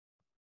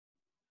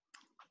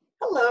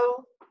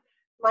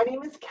My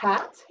name is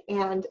Kat,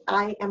 and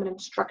I am an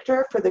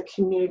instructor for the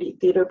Community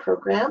Theater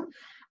Program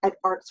at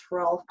Arts for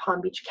All of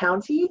Palm Beach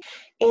County,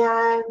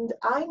 and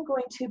I'm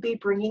going to be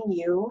bringing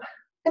you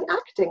an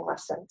acting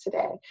lesson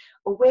today,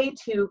 a way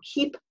to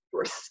keep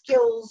your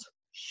skills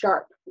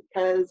sharp,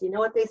 because you know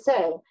what they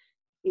say,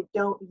 if you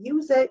don't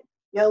use it,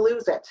 you'll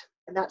lose it,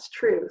 and that's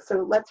true. So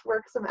let's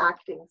work some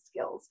acting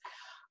skills.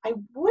 I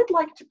would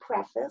like to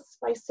preface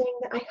by saying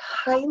that I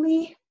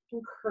highly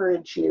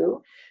encourage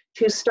you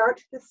to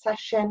start the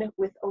session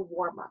with a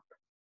warm-up.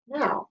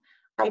 Now,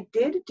 I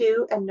did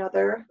do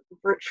another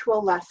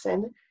virtual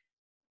lesson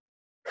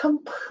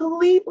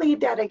completely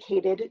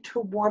dedicated to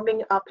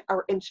warming up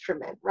our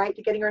instrument, right?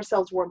 To getting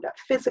ourselves warmed up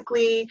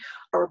physically,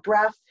 our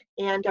breath,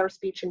 and our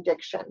speech and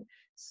diction.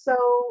 So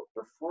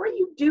before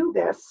you do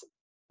this,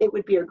 it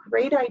would be a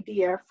great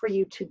idea for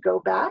you to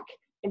go back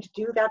and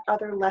do that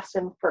other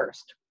lesson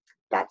first.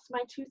 That's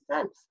my 2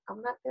 cents.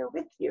 I'm not there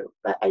with you,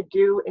 but I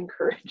do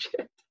encourage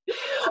it.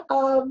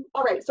 All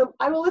right, so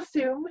I will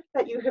assume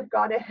that you have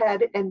gone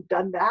ahead and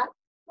done that.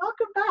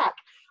 Welcome back.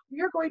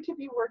 We are going to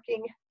be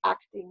working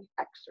acting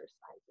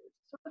exercises.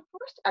 So the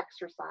first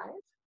exercise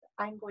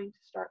that I'm going to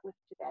start with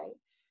today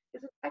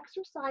is an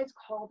exercise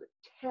called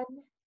 10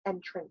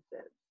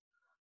 entrances.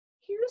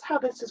 Here's how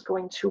this is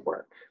going to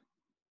work.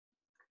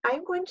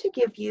 I'm going to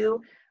give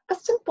you a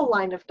simple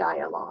line of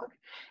dialogue,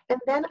 and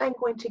then I'm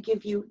going to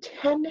give you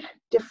 10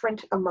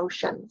 different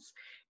emotions.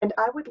 And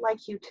I would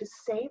like you to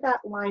say that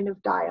line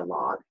of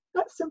dialogue,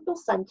 that simple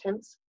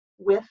sentence,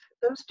 with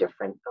those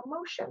different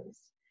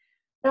emotions.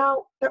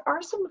 Now, there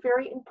are some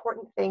very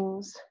important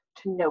things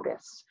to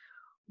notice.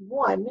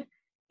 One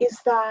is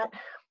that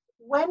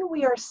when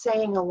we are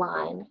saying a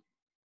line,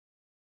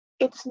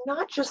 it's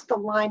not just the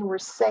line we're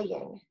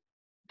saying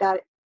that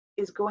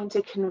is going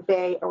to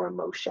convey our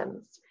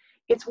emotions.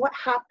 It's what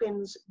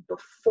happens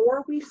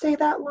before we say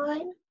that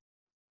line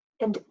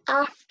and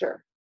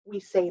after we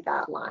say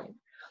that line.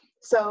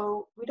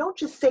 So we don't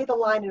just say the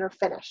line and are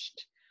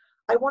finished.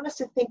 I want us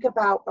to think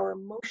about our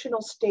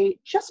emotional state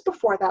just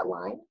before that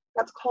line.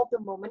 That's called the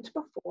moment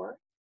before.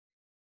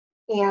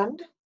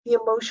 And the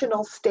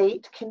emotional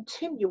state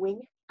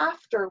continuing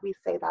after we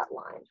say that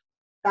line.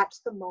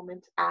 That's the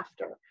moment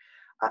after.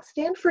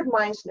 Stanford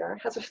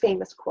Meisner has a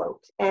famous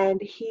quote,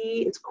 and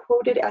he is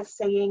quoted as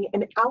saying,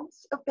 "An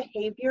ounce of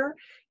behavior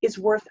is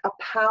worth a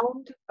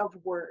pound of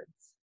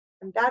words."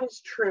 And that is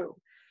true.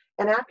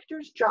 An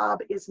actor's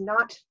job is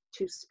not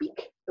to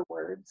speak the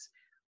words,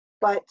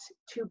 but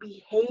to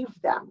behave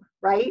them,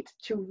 right?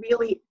 To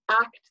really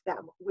act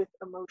them with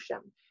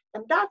emotion.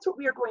 And that's what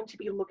we are going to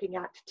be looking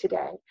at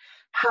today.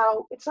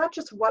 How it's not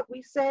just what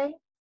we say,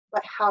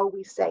 but how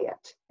we say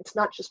it. It's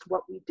not just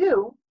what we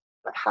do,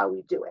 but how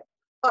we do it.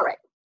 All right.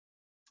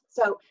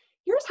 So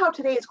here's how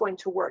today is going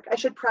to work. I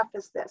should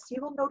preface this.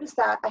 You will notice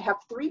that I have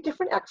 3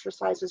 different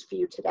exercises for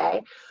you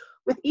today.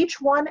 With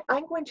each one,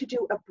 I'm going to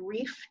do a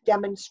brief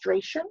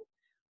demonstration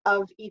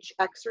of each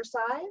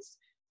exercise,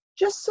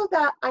 just so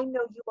that I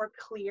know you are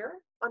clear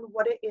on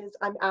what it is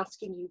I'm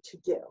asking you to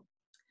do.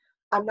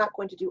 I'm not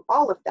going to do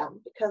all of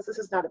them because this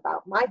is not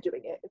about my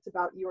doing it, it's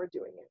about your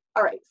doing it.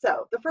 All right,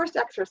 so the first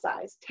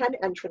exercise, 10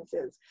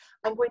 entrances.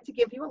 I'm going to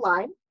give you a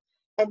line,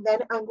 and then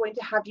I'm going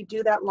to have you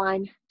do that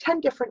line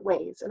 10 different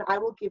ways, and I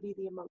will give you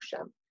the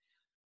emotion.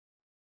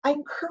 I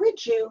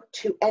encourage you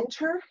to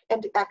enter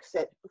and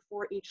exit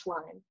before each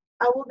line.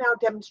 I will now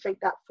demonstrate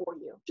that for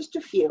you, just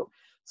a few.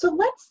 So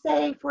let's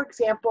say, for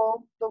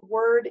example, the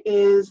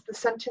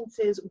sentence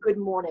is good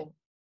morning.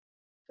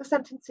 The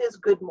sentence is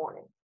good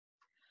morning.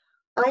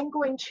 I'm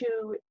going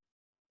to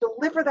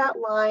deliver that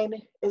line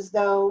as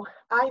though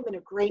I'm in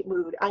a great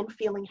mood. I'm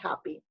feeling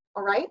happy,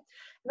 all right?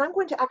 And I'm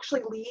going to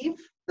actually leave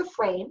the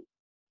frame,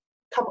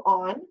 come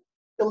on,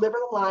 deliver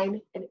the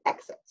line, and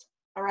exit,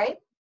 all right?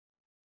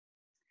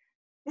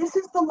 This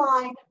is the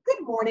line,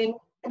 good morning,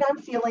 and I'm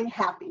feeling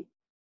happy.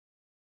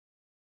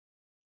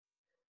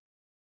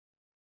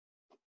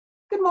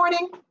 Good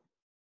morning.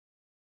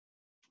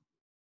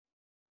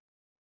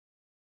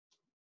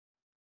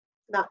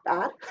 Not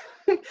bad.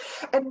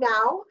 And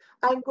now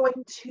I'm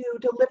going to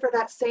deliver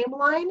that same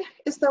line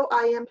as though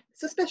I am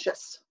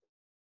suspicious.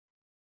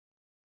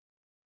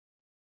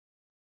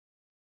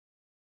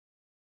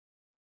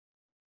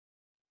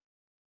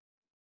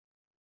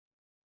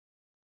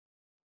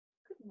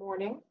 Good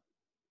morning.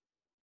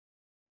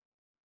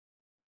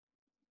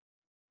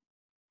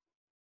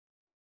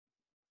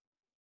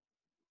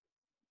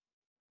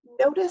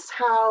 Notice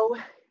how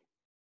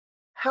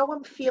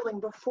I'm feeling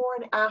before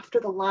and after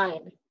the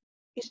line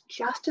is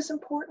just as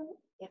important,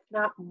 if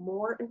not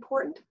more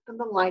important, than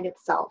the line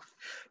itself.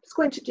 I'm just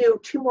going to do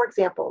 2 more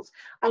examples.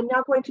 I'm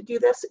now going to do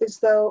this as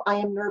though I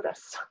am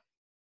nervous.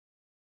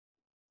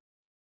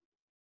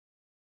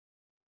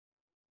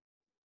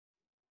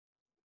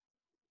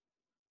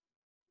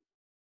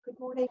 Good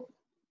morning.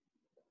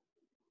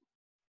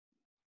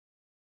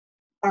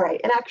 All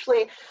right, and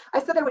actually,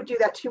 I said I would do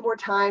that 2 more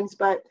times,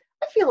 but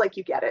I feel like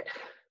you get it.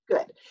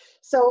 Good.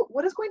 So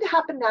what is going to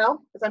happen now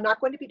is I'm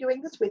not going to be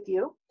doing this with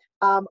you.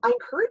 I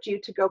encourage you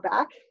to go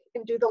back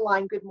and do the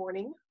line good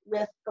morning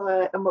with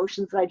the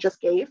emotions that I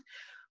just gave,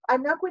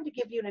 I'm now going to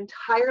give you an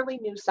entirely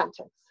new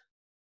sentence.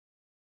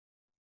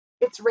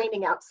 It's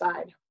raining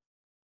outside.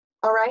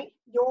 All right,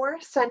 your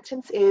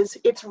sentence is,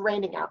 it's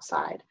raining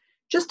outside.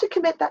 Just to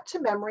commit that to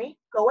memory,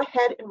 go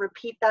ahead and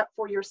repeat that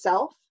for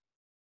yourself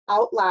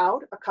out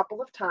loud a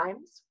couple of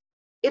times.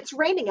 It's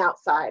raining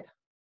outside.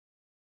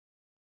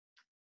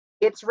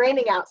 It's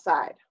raining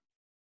outside.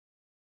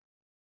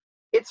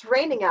 It's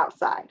raining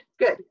outside.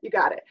 Good, you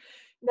got it.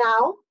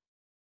 Now,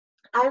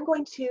 I'm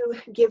going to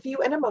give you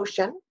an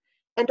emotion,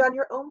 and on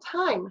your own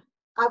time,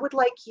 I would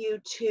like you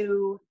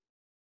to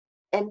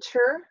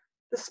enter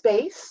the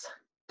space,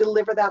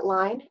 deliver that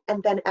line,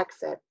 and then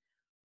exit.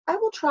 I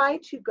will try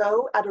to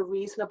go at a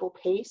reasonable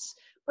pace,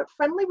 but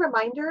friendly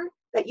reminder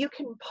that you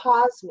can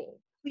pause me.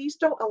 Please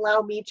don't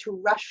allow me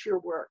to rush your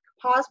work.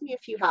 Pause me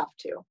if you have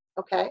to,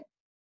 okay?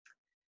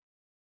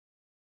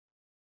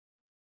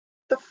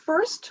 The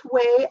first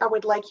way I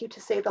would like you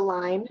to say the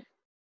line,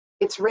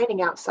 it's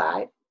raining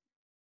outside,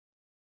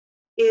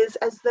 is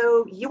as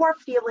though you are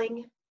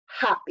feeling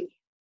happy.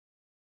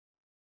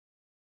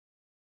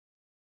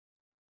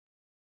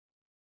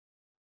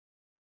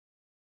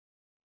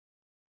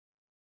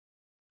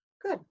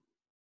 Good.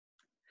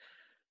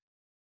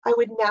 I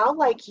would now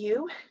like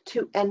you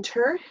to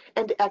enter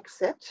and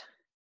exit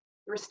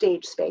your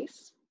stage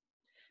space,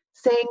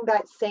 saying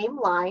that same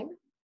line,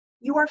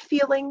 you are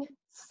feeling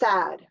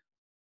sad.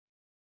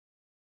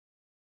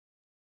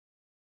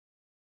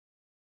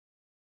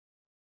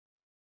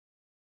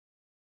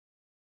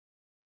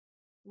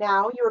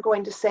 Now you are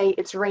going to say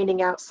it's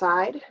raining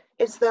outside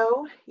as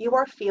though you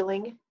are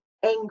feeling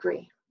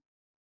angry.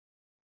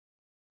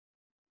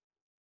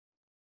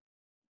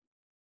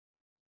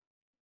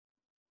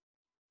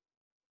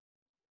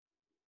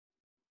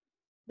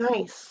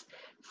 Nice.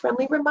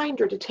 Friendly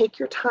reminder to take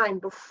your time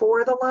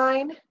before the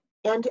line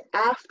and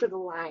after the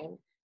line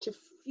to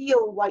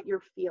feel what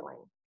you're feeling,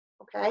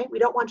 okay? We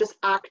don't want to just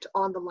act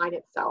on the line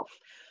itself.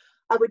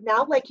 I would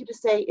now like you to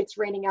say it's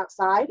raining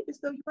outside as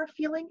though you are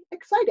feeling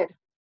excited.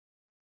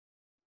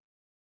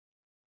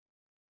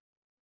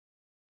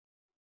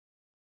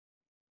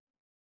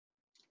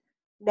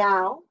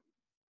 Now,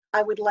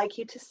 I would like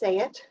you to say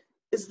it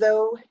as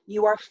though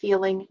you are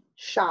feeling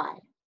shy.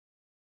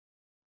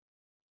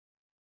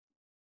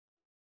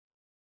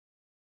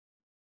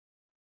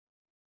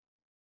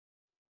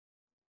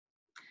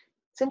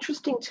 It's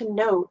interesting to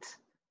note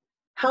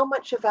how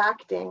much of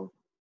acting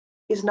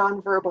is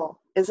nonverbal,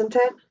 isn't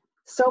it?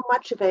 So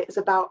much of it is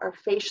about our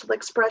facial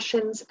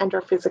expressions and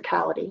our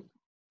physicality.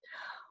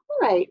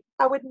 All right,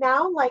 I would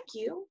now like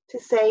you to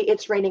say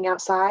it's raining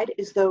outside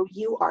as though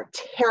you are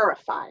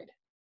terrified.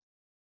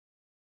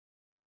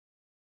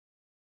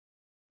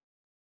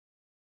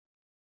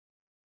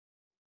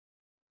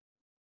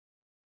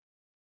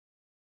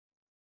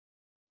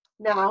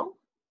 Now,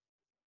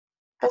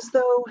 as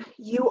though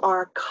you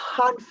are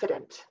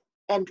confident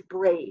and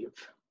brave.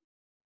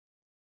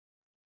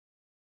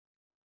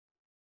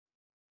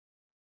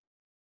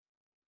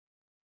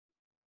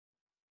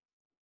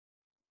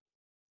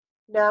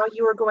 Now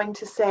you are going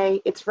to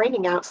say it's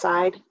raining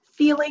outside,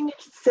 feeling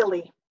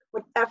silly,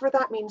 whatever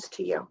that means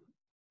to you.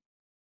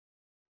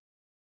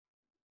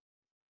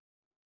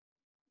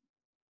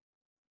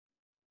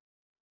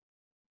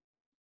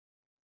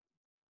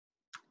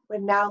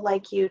 Would now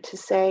like you to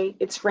say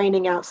it's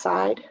raining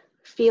outside,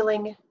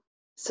 feeling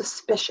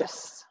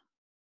suspicious.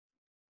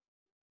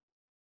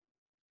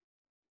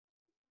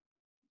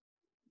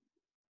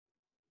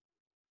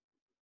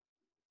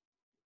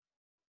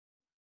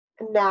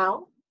 And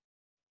now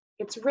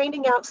it's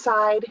raining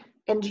outside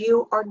and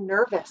you are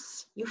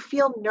nervous. You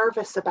feel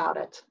nervous about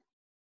it.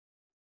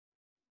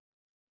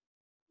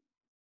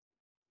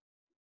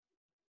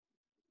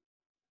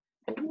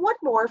 And one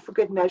more for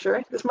good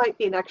measure, this might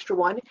be an extra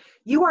one,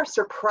 you are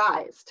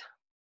surprised.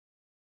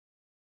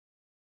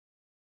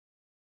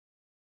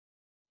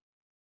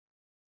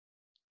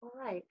 All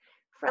right,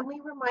 friendly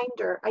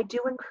reminder, I do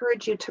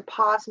encourage you to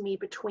pause me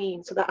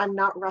between so that I'm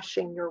not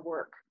rushing your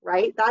work,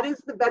 right? That is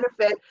the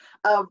benefit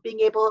of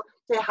being able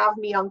to have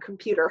me on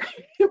computer.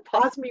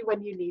 Pause me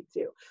when you need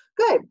to.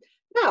 Good.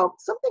 Now,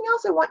 something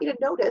else I want you to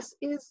notice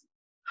is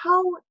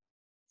how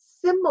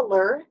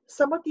similar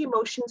some of the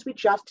emotions we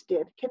just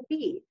did can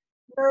be.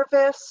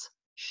 Nervous,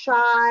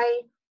 shy,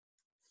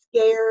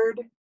 scared,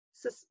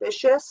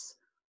 suspicious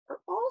are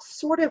all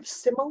sort of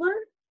similar,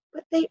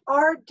 but they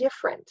are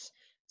different.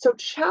 So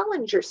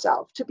challenge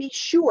yourself to be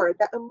sure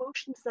that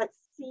emotions that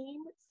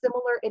seem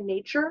similar in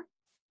nature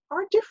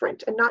are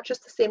different and not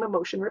just the same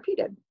emotion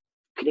repeated.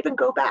 You can even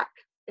go back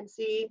and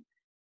see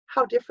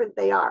how different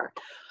they are.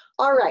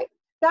 All right,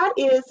 that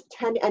is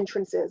 10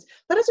 entrances.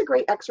 That is a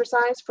great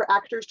exercise for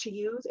actors to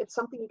use. It's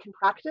something you can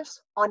practice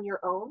on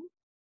your own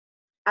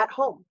at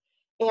home.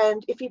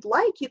 And if you'd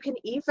like, you can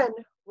even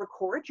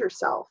record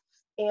yourself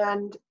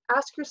and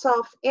ask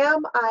yourself,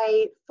 am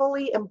I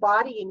fully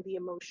embodying the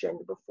emotion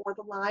before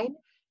the line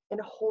and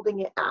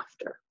holding it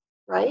after,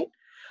 right?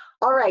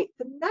 All right,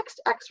 the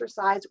next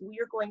exercise we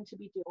are going to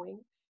be doing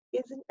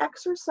is an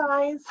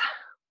exercise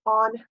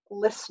on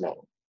listening.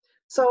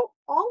 So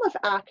all of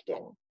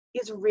acting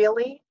is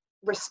really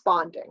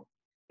responding.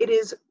 It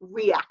is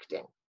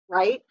reacting,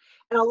 right?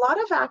 And a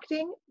lot of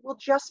acting will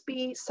just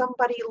be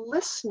somebody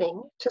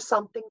listening to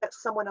something that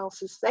someone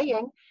else is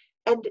saying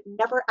and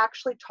never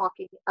actually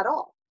talking at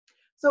all.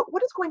 So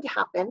what is going to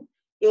happen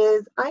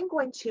is I'm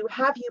going to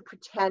have you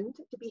pretend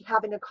to be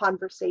having a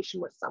conversation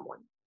with someone.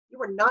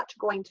 You are not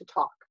going to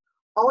talk.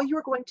 All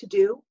you're going to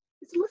do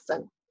is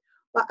listen.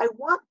 But I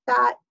want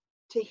that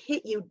to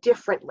hit you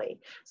differently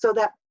so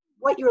that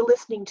what you're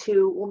listening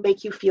to will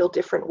make you feel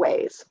different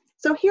ways.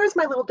 So here's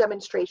my little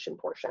demonstration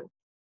portion.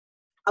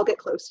 I'll get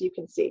close so you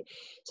can see.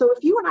 So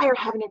if you and I are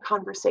having a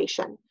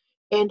conversation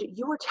and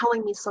you are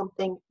telling me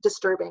something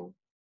disturbing,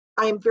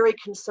 I am very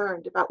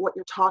concerned about what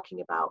you're talking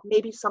about.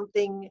 Maybe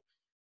something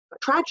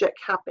tragic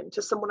happened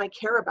to someone I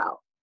care about.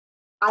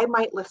 I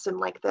might listen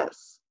like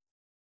this.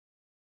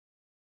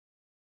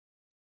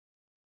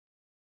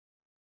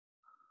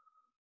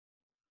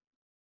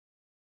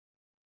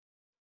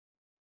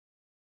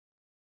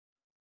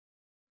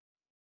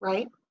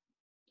 Right?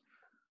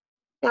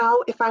 Now,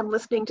 if I'm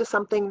listening to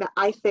something that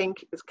I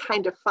think is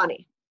kind of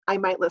funny, I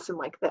might listen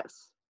like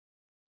this.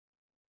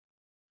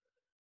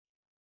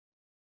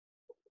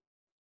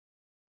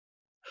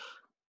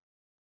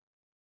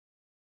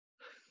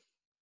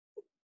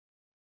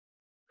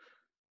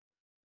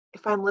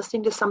 If I'm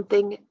listening to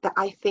something that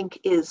I think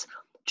is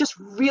just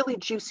really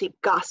juicy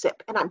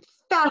gossip and I'm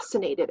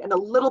fascinated and a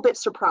little bit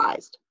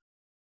surprised,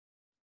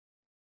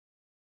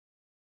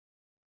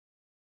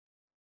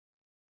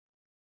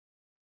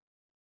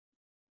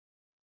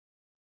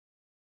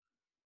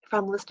 if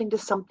I'm listening to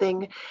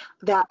something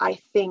that I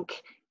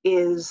think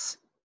is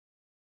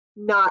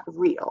not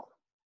real,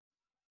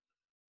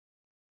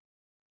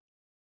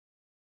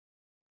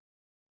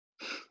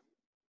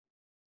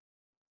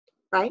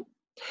 right?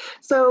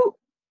 So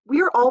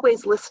we are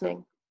always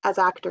listening as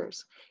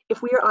actors.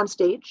 If we are on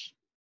stage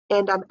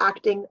and I'm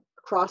acting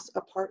across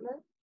a partner,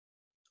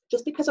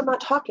 just because I'm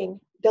not talking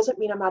doesn't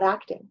mean I'm not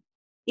acting.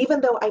 Even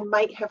though I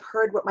might have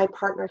heard what my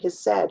partner has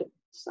said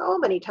so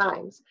many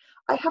times,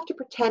 I have to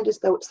pretend as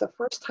though it's the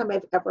first time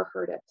I've ever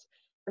heard it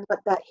and let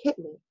that hit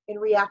me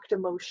and react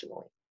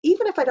emotionally,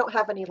 even if I don't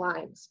have any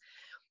lines.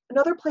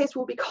 Another place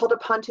we'll be called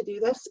upon to do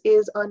this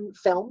is on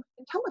film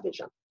and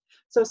television.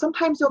 So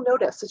sometimes you'll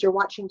notice as you're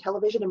watching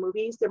television and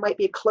movies, there might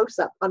be a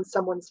close-up on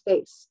someone's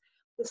face.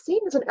 The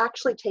scene isn't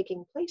actually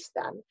taking place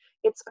then.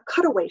 It's a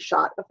cutaway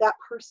shot of that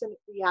person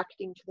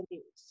reacting to the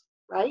news,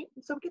 right?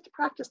 And so we get to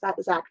practice that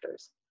as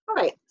actors. All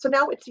right, so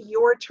now it's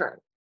your turn.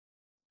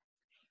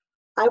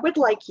 I would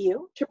like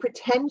you to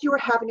pretend you are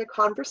having a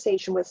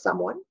conversation with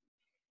someone.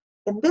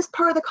 In this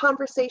part of the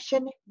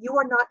conversation, you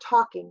are not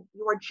talking,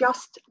 you are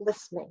just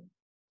listening.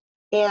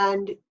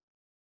 And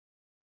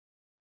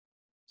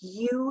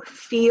you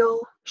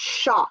feel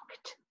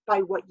shocked by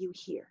what you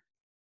hear.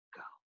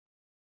 Go.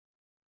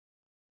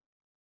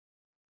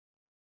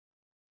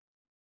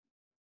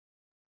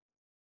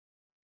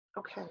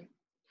 Okay.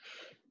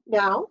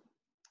 Now,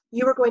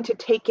 you are going to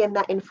take in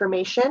that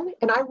information,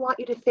 and I want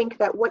you to think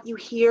that what you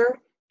hear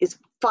is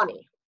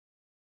funny.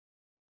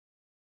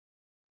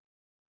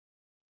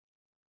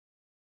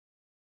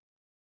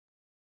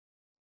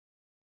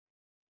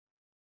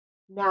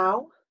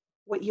 Now,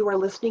 what you are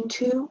listening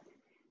to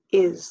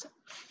is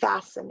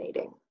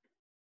fascinating.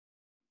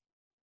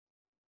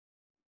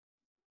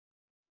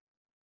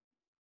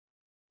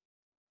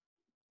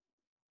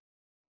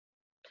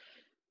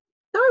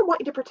 Now I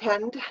want you to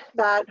pretend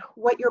that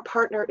what your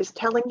partner is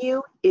telling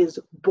you is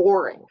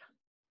boring.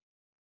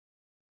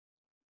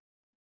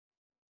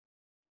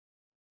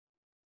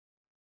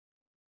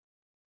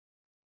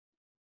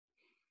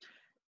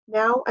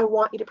 Now I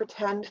want you to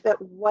pretend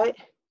that what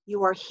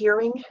you are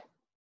hearing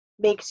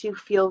makes you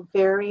feel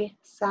very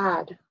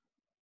sad.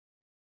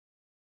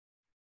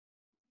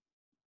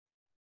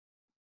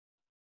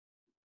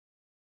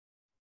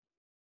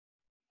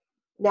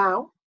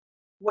 Now,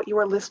 what you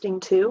are listening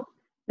to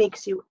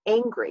makes you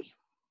angry.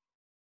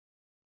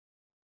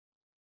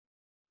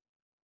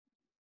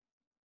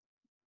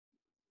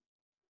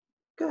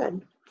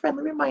 Good.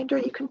 Friendly reminder,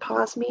 you can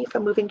pause me if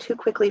I'm moving too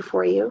quickly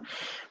for you.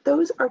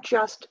 Those are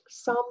just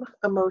some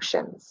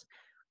emotions.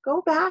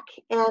 Go back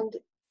and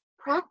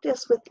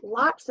practice with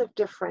lots of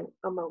different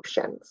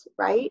emotions,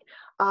 right?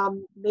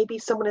 Maybe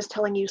someone is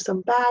telling you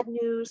some bad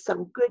news,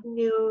 some good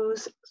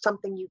news,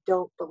 something you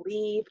don't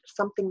believe,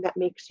 something that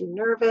makes you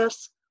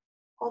nervous,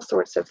 all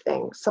sorts of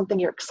things. Something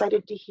you're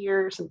excited to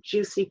hear, some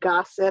juicy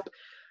gossip,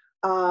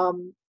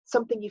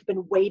 something you've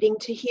been waiting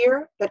to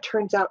hear that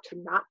turns out to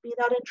not be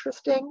that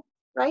interesting,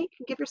 right? You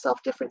can give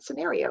yourself different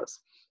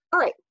scenarios. All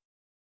right,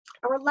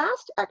 our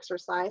last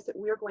exercise that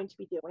we're going to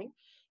be doing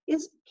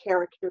is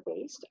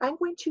character-based. I'm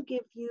going to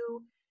give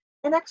you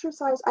an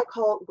exercise I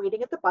call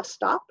waiting at the bus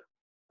stop,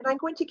 and I'm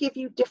going to give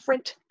you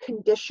different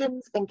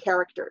conditions and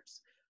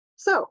characters.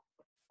 So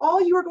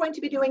all you are going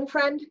to be doing,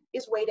 friend,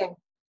 is waiting.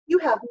 You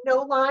have no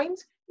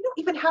lines. You don't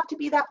even have to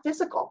be that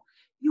physical.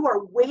 You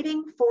are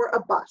waiting for a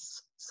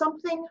bus,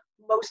 something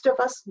most of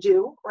us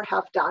do or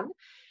have done.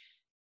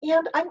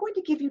 And I'm going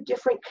to give you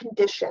different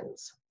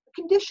conditions.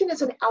 A condition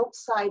is an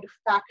outside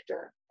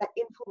factor that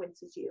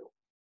influences you.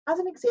 As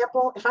an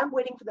example, if I'm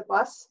waiting for the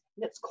bus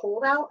and it's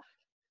cold out,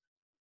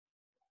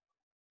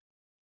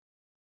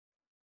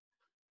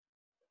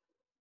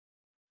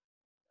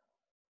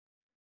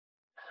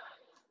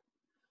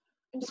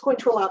 I'm just going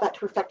to allow that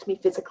to affect me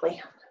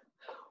physically.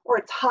 Or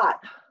it's hot.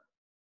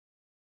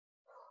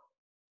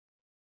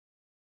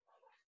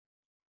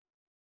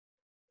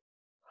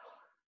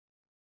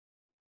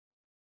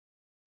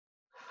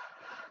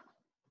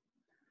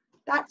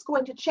 That's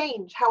going to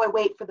change how I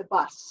wait for the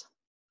bus.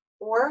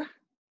 Or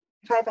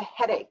if I have a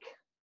headache.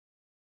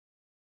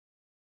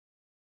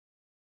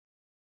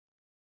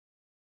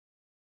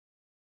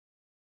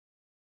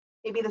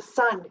 Maybe the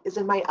sun is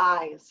in my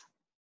eyes.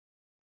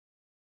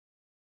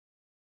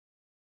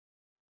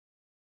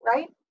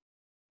 Right?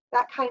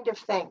 That kind of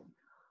thing.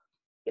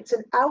 It's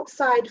an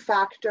outside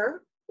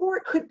factor, or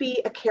it could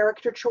be a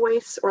character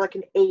choice or like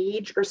an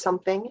age or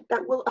something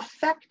that will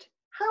affect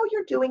how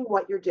you're doing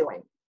what you're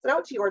doing. So now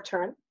it's your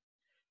turn.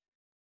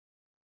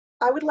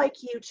 I would like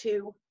you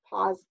to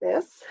pause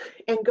this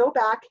and go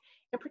back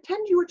and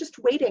pretend you were just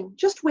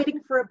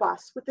waiting for a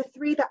bus with the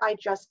 3 that I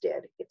just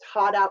did. It's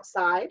hot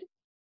outside.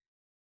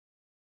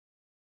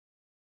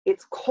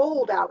 It's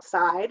cold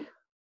outside.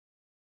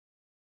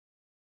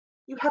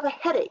 You have a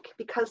headache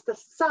because the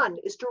sun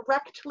is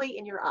directly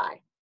in your eye.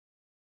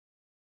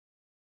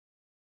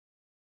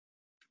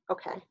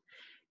 Okay,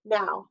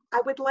 now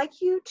I would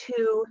like you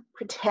to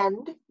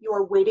pretend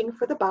you're waiting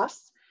for the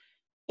bus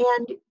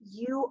and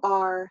you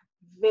are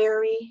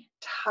very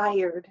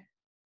tired.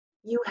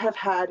 You have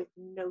had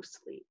no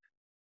sleep.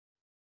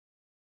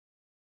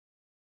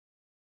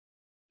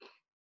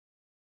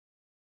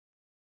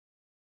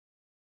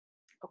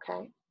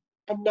 Okay,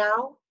 and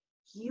now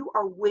you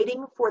are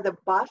waiting for the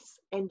bus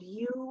and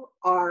you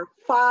are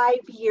 5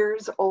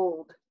 years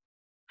old.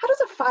 How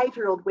does a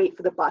 5-year-old wait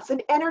for the bus?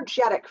 An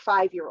energetic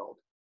 5-year-old.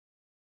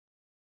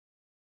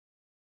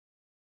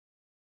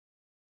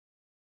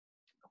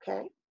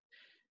 Okay,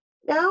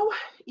 now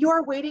you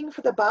are waiting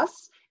for the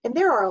bus and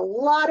there are a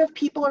lot of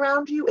people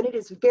around you and it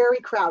is very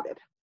crowded.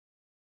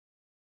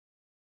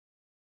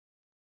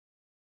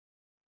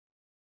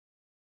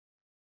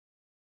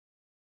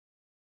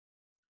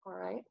 All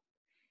right,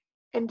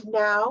 and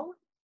now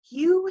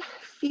you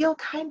feel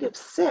kind of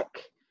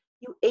sick.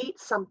 You ate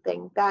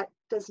something that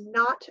does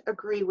not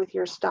agree with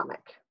your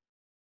stomach.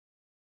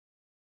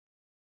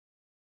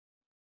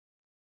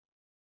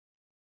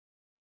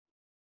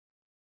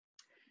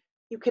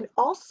 You can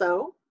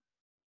also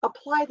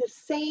apply the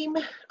same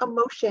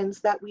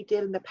emotions that we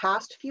did in the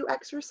past few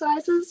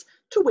exercises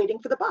to waiting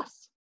for the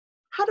bus.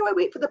 How do I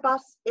wait for the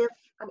bus if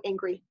I'm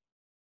angry?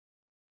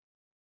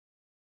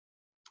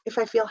 If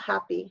I feel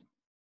happy?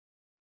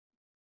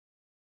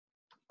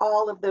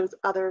 All of those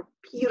other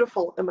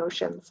beautiful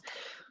emotions.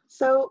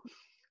 So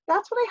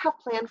that's what I have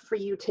planned for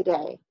you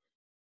today.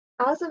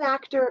 As an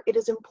actor, it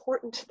is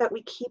important that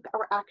we keep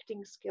our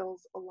acting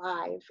skills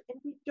alive, and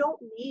we don't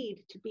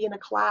need to be in a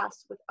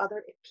class with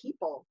other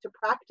people to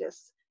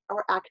practice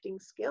our acting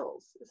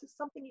skills. This is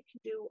something you can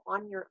do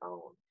on your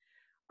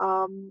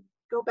own.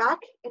 Go back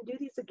and do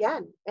these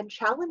again and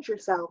challenge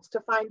yourselves to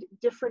find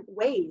different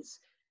ways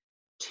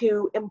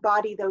to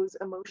embody those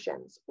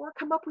emotions or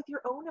come up with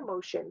your own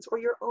emotions or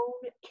your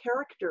own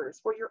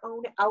characters or your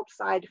own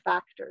outside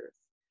factors.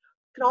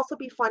 It can also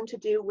be fun to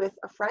do with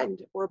a friend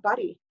or a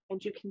buddy,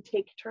 and you can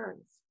take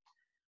turns.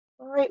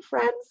 All right,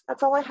 friends,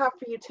 that's all I have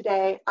for you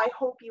today. I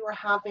hope you are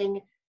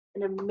having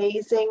an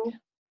amazing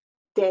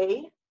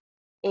day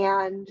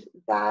and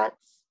that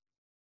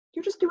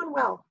you're just doing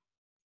well.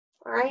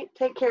 All right,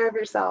 take care of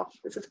yourself.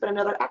 This has been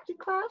another acting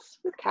class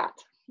with Kat.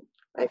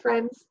 Bye,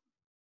 friends.